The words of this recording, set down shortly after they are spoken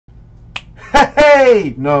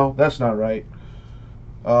Hey! No, that's not right.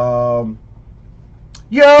 Yo!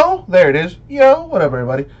 There it is. Yo! What up,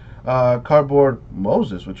 everybody? Cardboard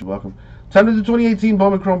Moses, what you welcome. Time to do 2018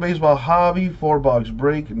 Bowman Chrome Baseball Hobby 4-box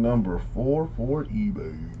break number 4 for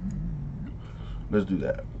eBay. Let's do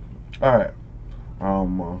that. Alright.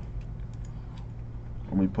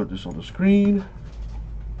 Let me put this on the screen.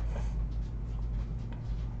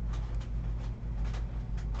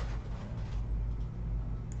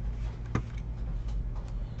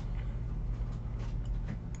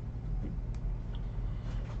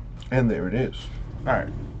 And there it is.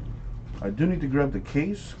 Alright. I do need to grab the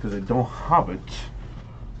case because I don't have it.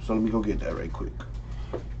 So let me go get that right quick.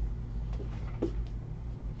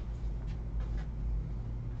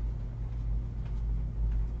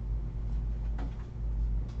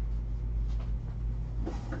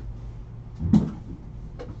 Would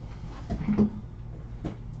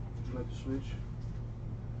you like to switch?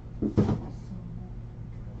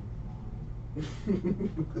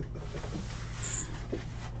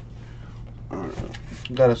 Alright.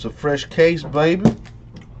 Got us a fresh case, baby.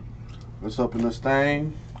 Let's open this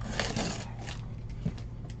thing.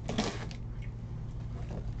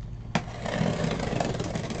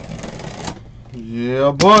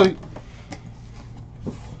 Yeah, buddy.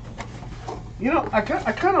 You know, I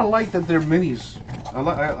kind of like that they're minis.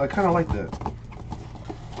 I kind of like that.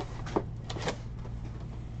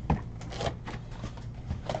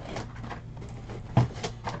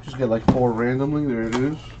 Just get like 4 randomly. There it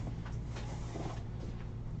is.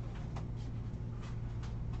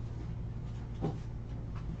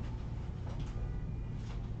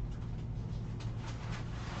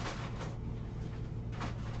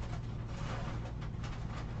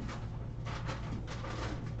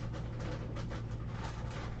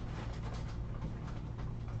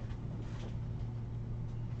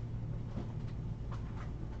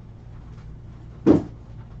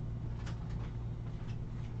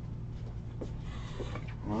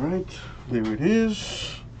 Alright, there it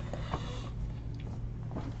is.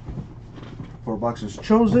 4 boxes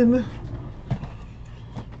chosen.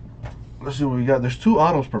 Let's see what we got. There's 2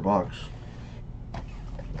 autos per box.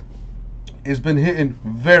 It's been hitting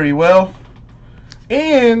very well.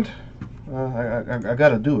 And I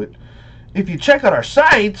gotta do it. If you check out our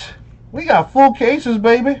site, we got full cases,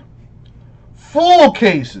 baby. Full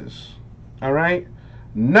cases. Alright?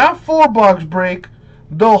 Not 4-box break.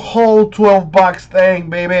 The whole 12-box thing,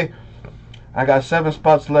 baby. I got 7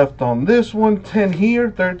 spots left on this one. 10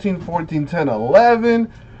 here. 13, 14, 10,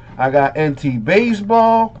 11. I got NT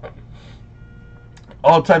Baseball.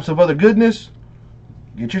 All types of other goodness.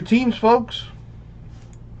 Get your teams, folks.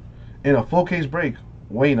 In a full case break.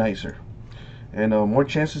 Way nicer. And more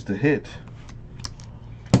chances to hit.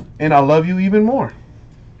 And I love you even more.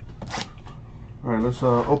 Alright, let's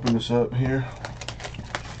open this up here.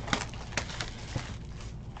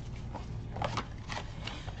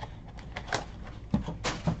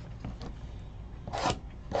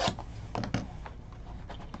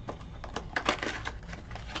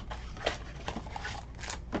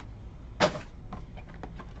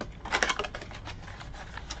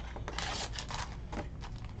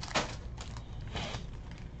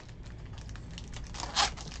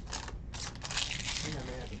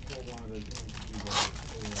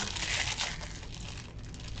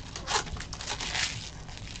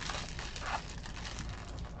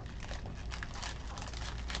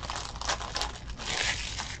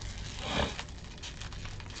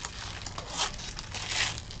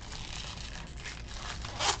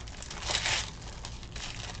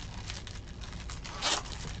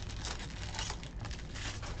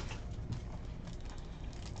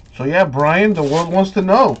 So yeah, Brian, the world wants to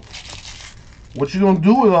know what you gonna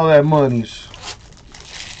do with all that monies.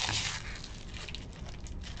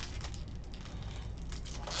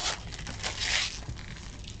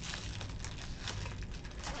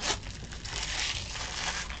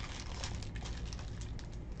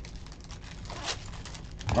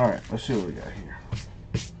 All right, let's see what we got here.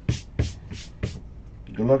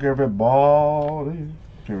 Good luck, everybody.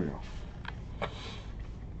 Here we go.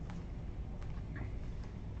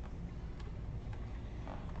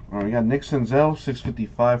 All right, we got Nick Senzel,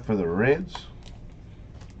 655 for the Reds.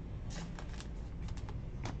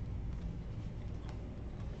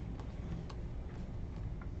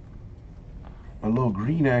 A little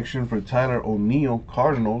green action for Tyler O'Neill,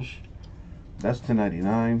 Cardinals. That's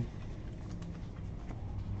 $10.99.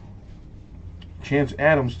 Chance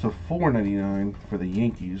Adams to $4.99 for the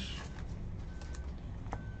Yankees.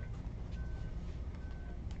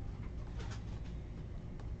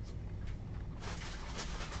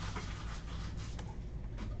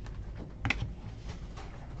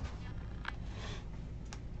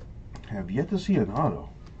 Have yet to see an auto.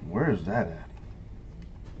 Where is that at?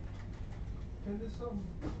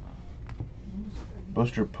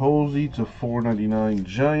 Buster Posey to 499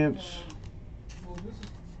 Giants.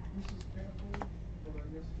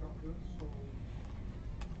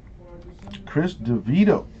 Chris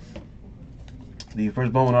DeVito, the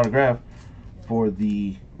first Bowman autograph for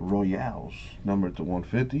the Royals, numbered to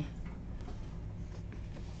 150.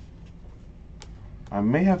 I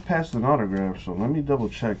may have passed an autograph, so let me double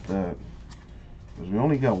check that, because we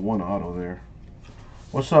only got one auto there.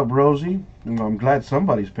 What's up, Rosie? I'm glad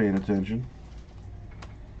somebody's paying attention.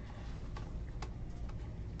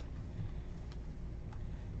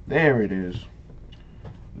 There it is.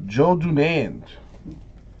 Joe Dunand,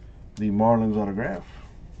 the Marlins autograph.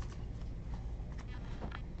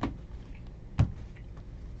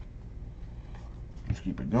 Let's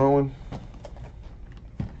keep it going.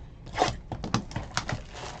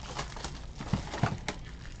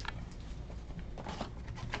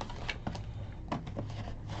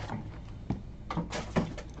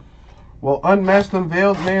 Well, Unmasked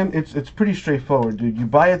Unveiled, man, it's pretty straightforward, dude. You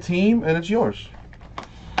buy a team and it's yours.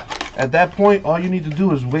 At that point, all you need to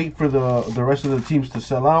do is wait for the rest of the teams to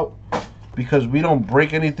sell out, because we don't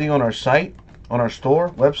break anything on our site, on our store,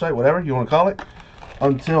 website, whatever you want to call it,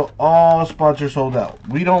 until all spots are sold out.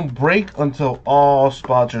 We don't break until all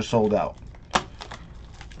spots are sold out.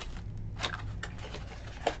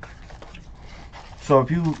 So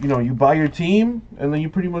if you buy your team, and then you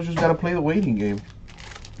pretty much just got to play the waiting game.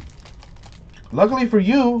 Luckily for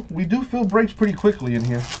you, we do fill breaks pretty quickly in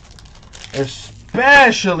here.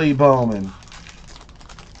 Especially Bowman.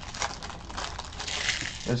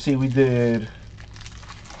 Let's see, we did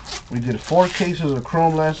 4 cases of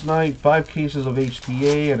Chrome last night, 5 cases of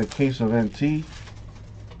HPA, and a case of NT.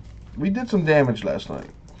 We did some damage last night.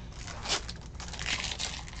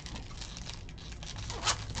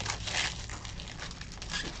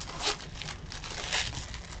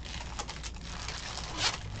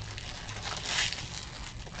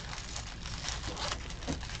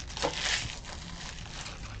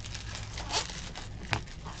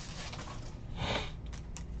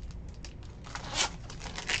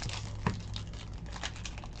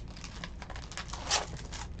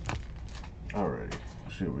 Alrighty,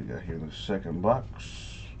 let's see what we got here in the second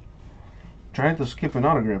box. Trying to skip an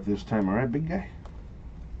autograph this time, alright, big guy?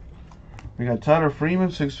 We got Tyler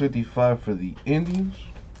Freeman, 655 for the Indians.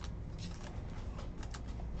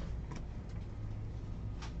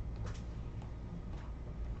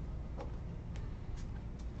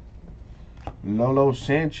 Lolo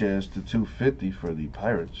Sanchez to 250 for the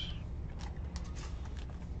Pirates.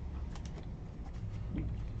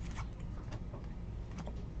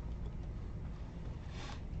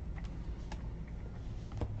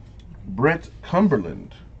 Brett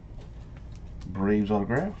Cumberland, Braves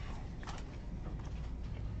autograph.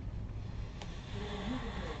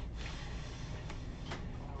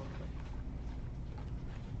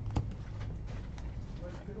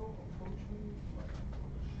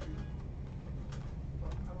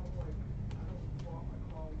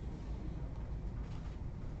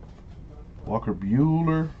 Walker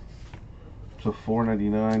Buehler to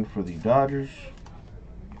 499 for the Dodgers.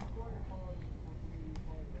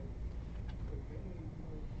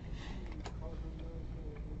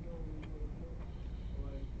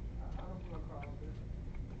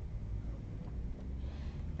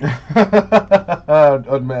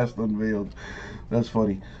 Unmasked, unveiled. That's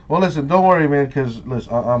funny. Well, listen, don't worry, man, because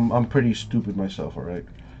listen, I'm pretty stupid myself. All right.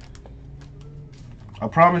 I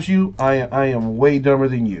promise you, I am way dumber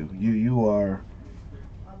than you. You are.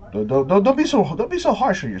 Don't be so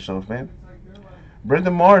harsh on yourself, man.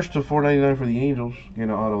 Brendan Marsh to 499 for the Angels. Get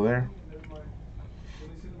an auto there.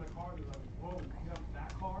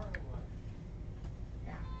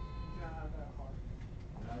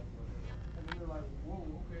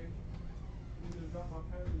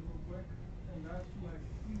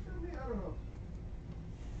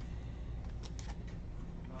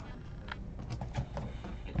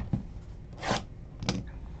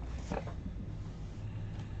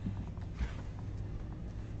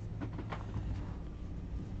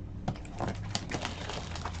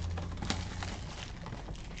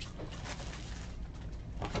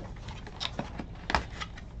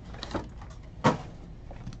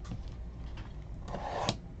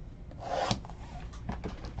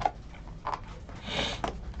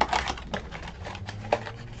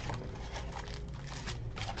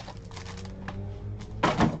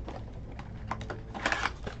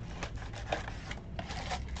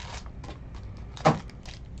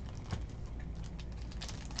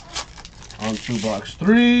 On to box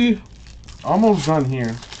 3. Almost done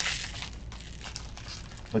here.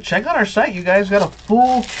 But check out our site, you guys. Got a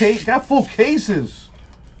full case. Got full cases.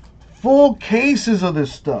 Full cases of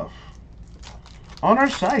this stuff on our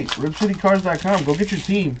site, ripcitycards.com. Go get your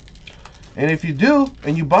team. And if you do,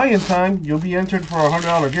 and you buy in time, you'll be entered for a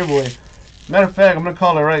 $100 giveaway. Matter of fact, I'm going to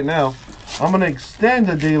call it right now. I'm going to extend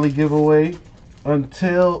the daily giveaway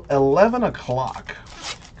until 11 o'clock.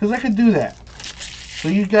 Because I could do that. So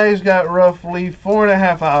you guys got roughly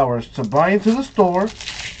 4.5 hours to buy into the store.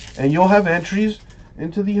 And you'll have entries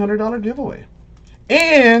into the $100 giveaway.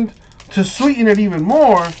 And to sweeten it even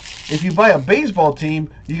more, if you buy a baseball team,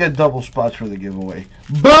 you get double spots for the giveaway.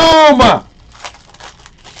 Boom!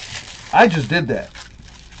 I just did that.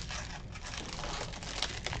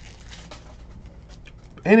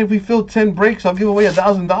 And if we fill 10 breaks, I'll give away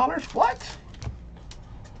 $1,000. What?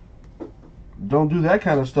 Don't do that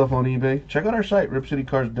kind of stuff on eBay. Check out our site,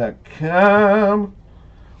 ripcitycards.com.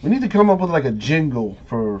 We need to come up with like a jingle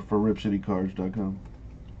for ripcitycards.com.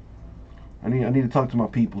 I need to talk to my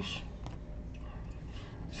peoples.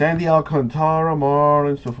 Sandy Alcantara,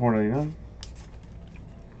 Marlins to $4.99.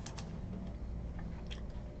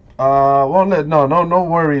 Well, no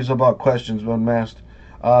worries about questions, Unmasked.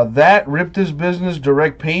 That Rip This Business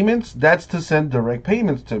direct payments, that's to send direct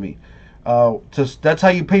payments to me. That's how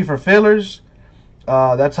you pay for fillers.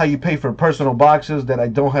 That's how you pay for personal boxes that I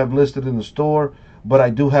don't have listed in the store, but I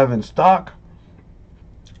do have in stock.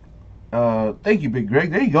 Thank you, Big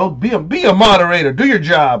Greg. There you go. Be a moderator. Do your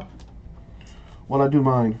job. While I do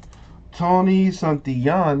mine. Tony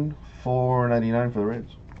Santillan, $4.99 for the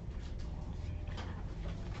Reds.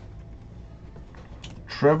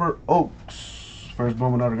 Trevor Oaks, first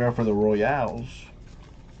Bowman autograph for the Royals.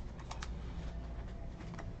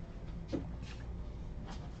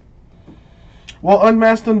 Well,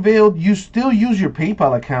 Unmasked Unveiled, you still use your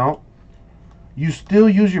PayPal account.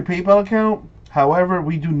 However,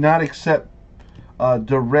 we do not accept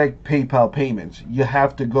direct PayPal payments. You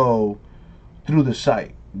have to go through the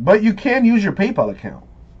site. But you can use your PayPal account.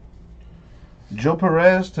 Joe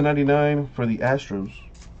Perez /99 for the Astros.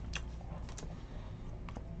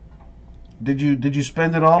 Did you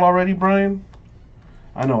spend it all already, Brian?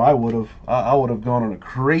 I know I would have. I would have gone on a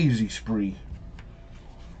crazy spree.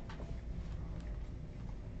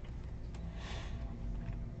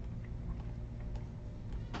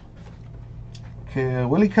 Okay,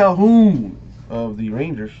 Willie Calhoun of the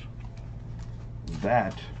Rangers.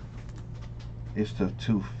 That is to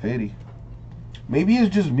 250. Maybe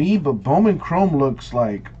it's just me, but Bowman Chrome looks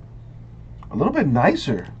like a little bit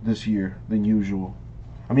nicer this year than usual.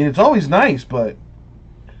 I mean, it's always nice, but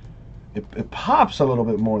it pops a little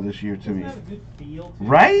bit more this year to me. Doesn't have a good feel to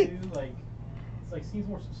right? It too? Like, it's like seems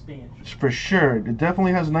more substantial. For sure. It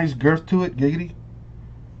definitely has a nice girth to it, giggity.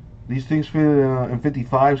 These things fit in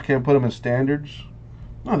 55s, can't put them in standards.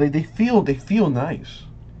 No, they feel nice.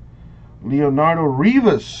 Leonardo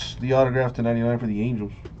Rivas, the autograph /99 for the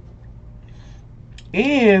Angels.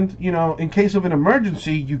 And, you know, in case of an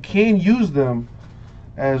emergency, you can use them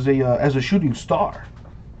as a shooting star.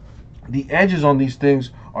 The edges on these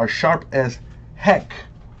things are sharp as heck.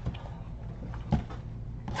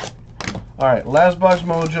 Alright, last box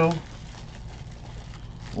mojo.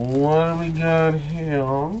 What do we got here?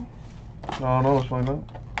 Oh no, let's find out.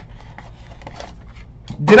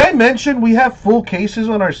 Did I mention we have full cases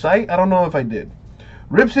on our site? I don't know if I did.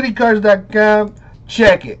 RipCityCards.com.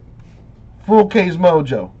 Check it. Full case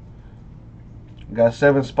mojo. Got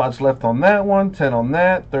 7 spots left on that one. 10 on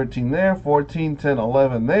that. 13 there. 14, 10,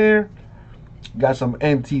 11 there. Got some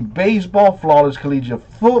NT baseball, flawless collegiate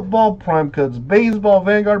football, prime cuts baseball,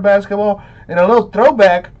 Vanguard basketball, and a little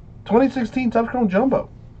throwback 2016 Topps Chrome Jumbo.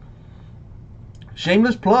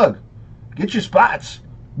 Shameless plug. Get your spots.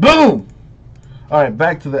 Boom! Alright,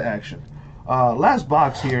 back to the action. Last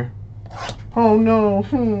box here. Oh no,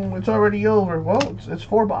 it's already over. Well, it's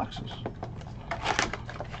 4 boxes.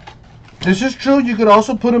 This is true. You could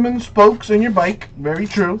also put them in spokes in your bike. Very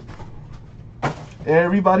true.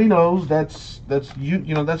 Everybody knows that's that's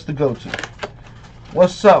the go-to.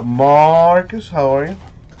 What's up, Marcus? How are you?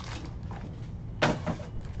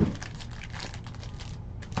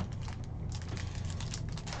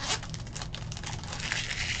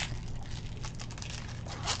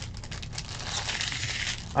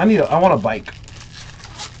 I want a bike.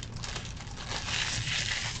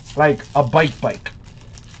 Like a bike.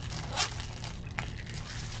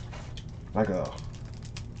 Like a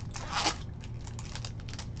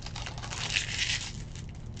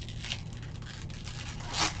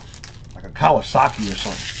Kawasaki or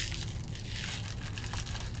something.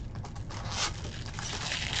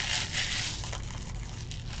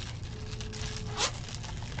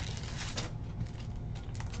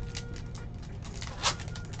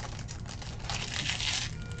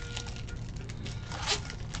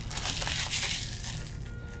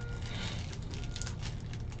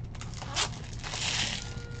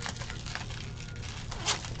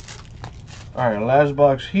 Alright, last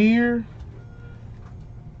box here.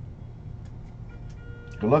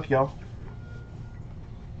 Good luck, y'all.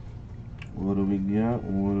 What do we got?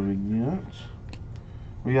 What do we got?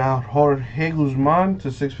 We got Jorge Guzman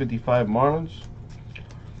to 655 Marlins.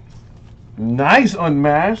 Nice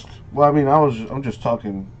unmasked. Well, I mean, I'm just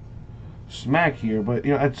talking smack here, but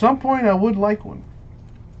you know, at some point I would like one.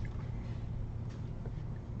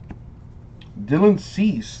 Dylan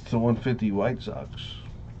Cease to 150 White Sox.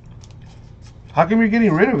 How come you're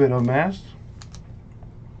getting rid of it unmasked?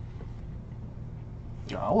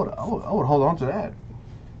 I would hold on to that.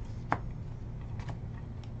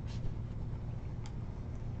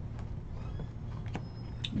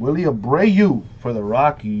 Willie Abreu for the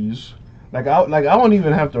Rockies. I don't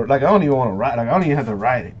even have to. Like, I don't even want to ride. Like, I don't even have to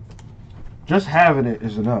ride it. Just having it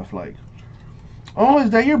is enough. Like, oh, is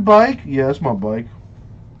that your bike? Yeah, that's my bike.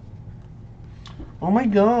 Oh my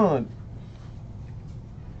God.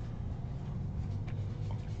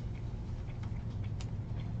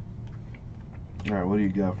 All right, what do you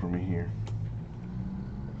got for me here?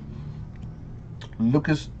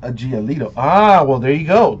 Lucas Giolito. Ah, well, there you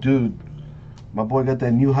go, dude. My boy got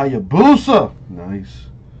that new Hayabusa. Nice.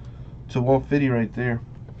 To 150 right there.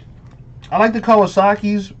 I like the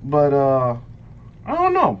Kawasaki's, but I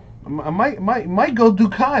don't know. I might go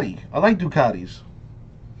Ducati. I like Ducatis.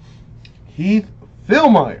 Heath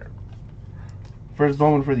Philmeyer. First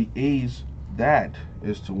Bowman for the A's. That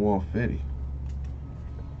is to 150.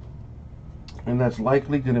 And that's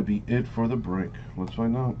likely going to be it for the break. Let's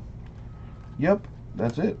find out. Yep,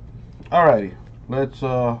 that's it. Alrighty. Let's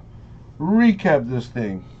recap this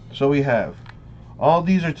thing. So we have all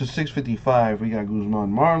these are to 655. We got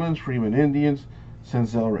Guzman Marlins, Freeman Indians,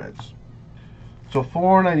 Senzel Reds. So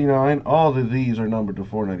 $4.99. All of these are numbered to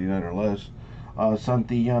 $4.99 or less.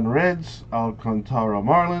 Santillan Reds, Alcantara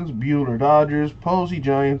Marlins, Buehler Dodgers, Posey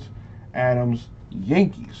Giants, Adams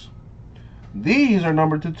Yankees. These are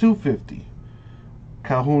numbered to $250.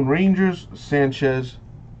 Calhoun Rangers, Sanchez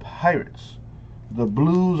Pirates. The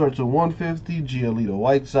Blues are to $150. Giolito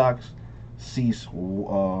White Sox, Cease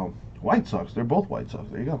White Sox. They're both White Sox.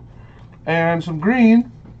 There you go. And some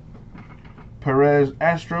green. Perez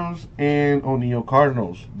Astros and O'Neill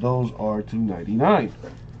Cardinals. Those are $2.99.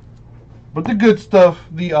 But the good stuff,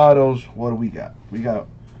 the autos, what do we got? We got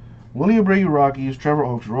Willie Abreu Rockies, Trevor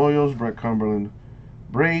Oaks Royals, Brett Cumberland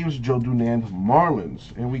Braves, Joe Dunand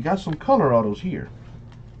Marlins. And we got some color autos here.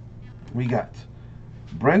 We got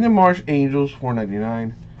Brandon Marsh Angels,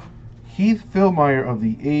 $4.99. Heath Philmeyer of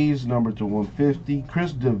the A's, number to $150.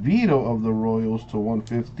 Chris DeVito of the Royals to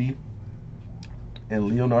 $150. And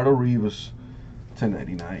Leonardo Rivas to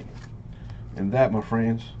 $99. And that, my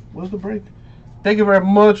friends, was the break. Thank you very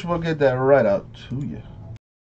much. We'll get that right out to you.